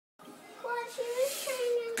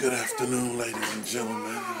Good afternoon, ladies and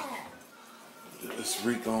gentlemen. It's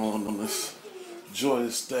Rico on this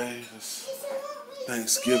joyous day, this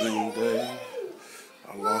Thanksgiving Day.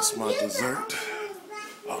 I lost my dessert.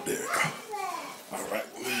 Oh, there it go. All right.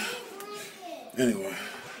 Anyway,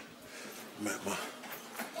 I'm at my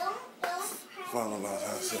father-in-law's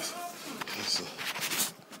house.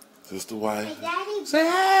 This the wife. Say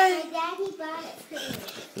hey. My daddy bought it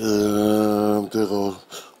for me. There goes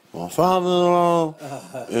my father-in-law,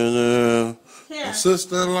 and then my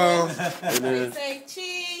sister-in-law, and then Say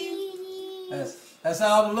cheese. That's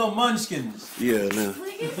all the little munchkins. yeah, and then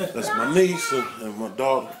that's my niece and my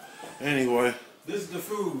daughter. Anyway, This is the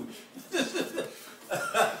food.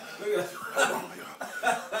 hold on,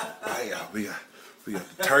 y'all. Hey, y'all, we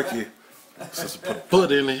got the turkey. Sister put a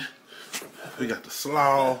foot in it. We got the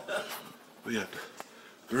slaw. We got the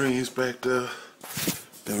greens back there.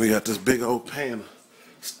 Then we got this big old pan of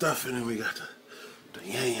stuffing, and we got the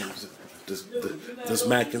yams. This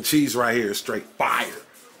mac and cheese right here is straight fire.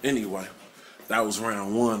 Anyway, that was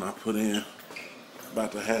round one I put in.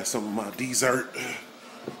 About to have some of my dessert.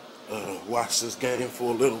 Watch this game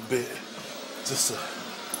for a little bit. Just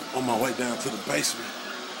on my way down to the basement.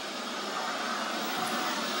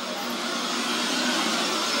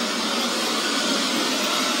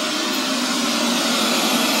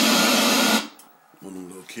 One of them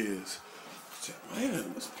little kids said,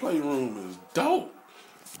 man, this playroom is dope.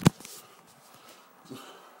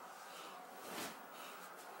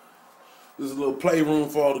 This is a little playroom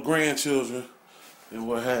for all the grandchildren and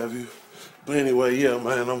what have you. But anyway, yeah,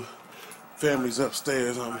 man, family's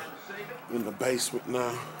upstairs. I'm in the basement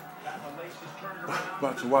now.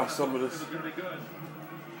 About to watch some of this.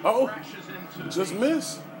 Oh, just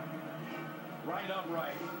missed.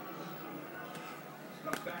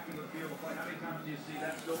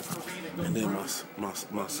 And then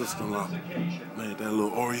my sister-in-law made that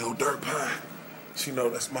little Oreo dirt pie. She know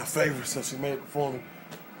that's my favorite, so she made it for me.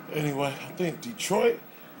 Anyway, I think Detroit.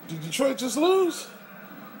 Did Detroit just lose?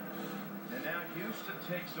 And now Houston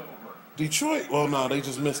takes over. Detroit? Well, no, they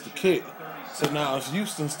just missed the kick. So now it's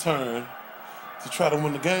Houston's turn to try to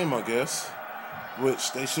win the game, I guess.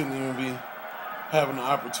 Which they shouldn't even be having the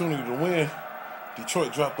opportunity to win.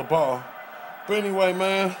 Detroit dropped the ball. But anyway,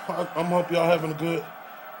 man, I'm hope y'all having a good,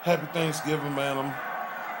 happy Thanksgiving, man.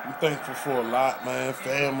 I'm thankful for a lot, man.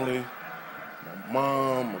 Family, my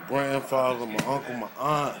mom, my grandfather, my uncle, my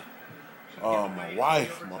aunt, my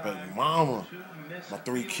wife, my baby mama, my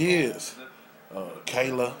 3 kids,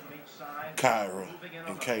 Kayla, Kyra,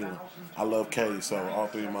 and Kayla. I love Kay, so all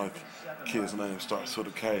 3 of my kids' names starts with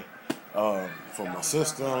a K. For my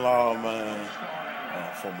sister-in-law, man,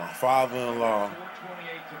 for my father-in-law,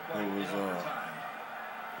 who was a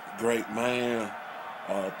great man.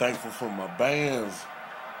 Thankful for my bands.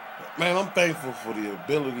 Man, I'm thankful for the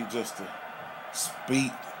ability just to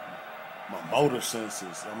speak, my motor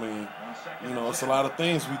senses. I mean, you know, it's a lot of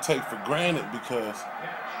things we take for granted because,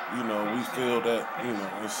 you know, we feel that, you know,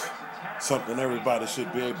 it's something everybody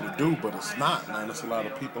should be able to do, but it's not, man. There's a lot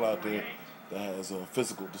of people out there that has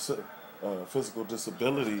physical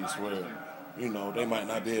disabilities where, you know, they might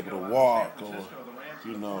not be able to walk, or,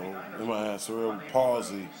 you know, they might have cerebral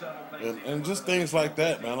palsy, and just things like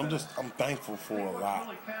that, man. I'm thankful for a lot.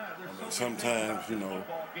 I mean, sometimes, you know,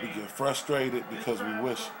 we get frustrated because we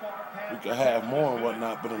wish we could have more and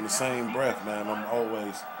whatnot, but in the same breath, man, I'm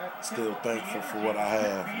always still thankful for what I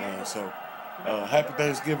have, man. So, happy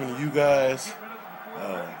Thanksgiving to you guys,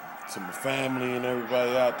 to my family and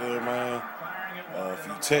everybody out there, man. If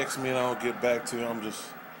you text me and I don't get back to you, I'm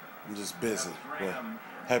just busy. But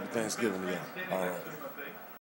happy Thanksgiving to y'all. All right.